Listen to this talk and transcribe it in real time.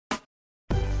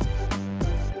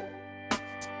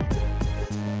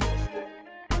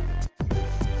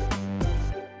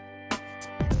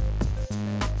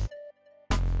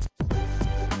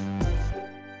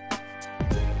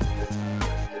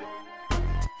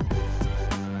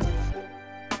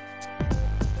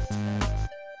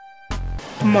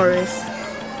Morris,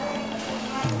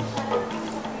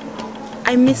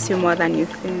 I miss you more than you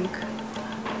think.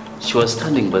 She was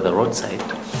standing by the roadside.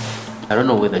 I don't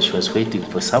know whether she was waiting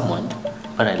for someone,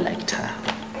 but I liked her.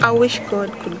 I wish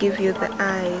God could give you the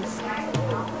eyes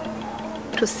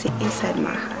to see inside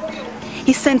my heart.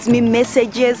 He sends me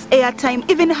messages, airtime,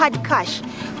 even hard cash.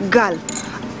 Girl,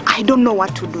 I don't know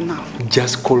what to do now.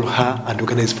 Just call her and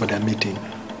organize for the meeting.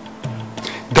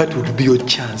 That would be your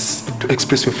chance to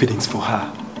express your feelings for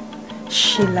her.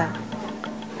 Sheila,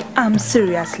 I'm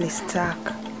seriously stuck.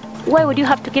 Why would you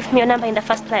have to give me your number in the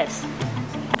first place?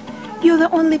 You're the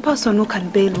only person who can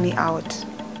bail me out.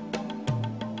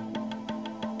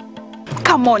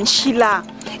 Come on, Sheila.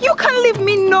 You can't leave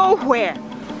me nowhere.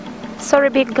 Sorry,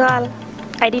 big girl.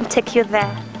 I didn't take you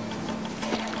there.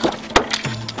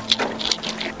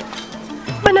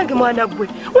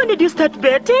 When did you start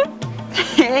betting?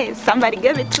 Hey, somebody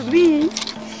gave it to me.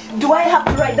 Do I have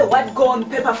to write the word go on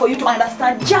paper for you to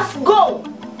understand? Just go!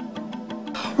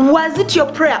 Was it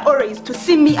your prayer always to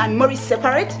see me and Maurice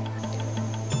separate?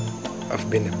 I've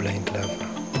been a blind lover.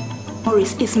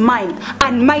 Maurice is mine,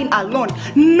 and mine alone.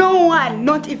 No one,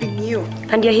 not even you.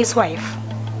 And you're his wife.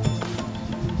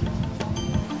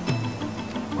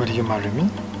 Will you marry me?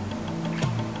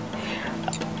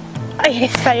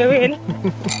 Yes, I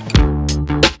will.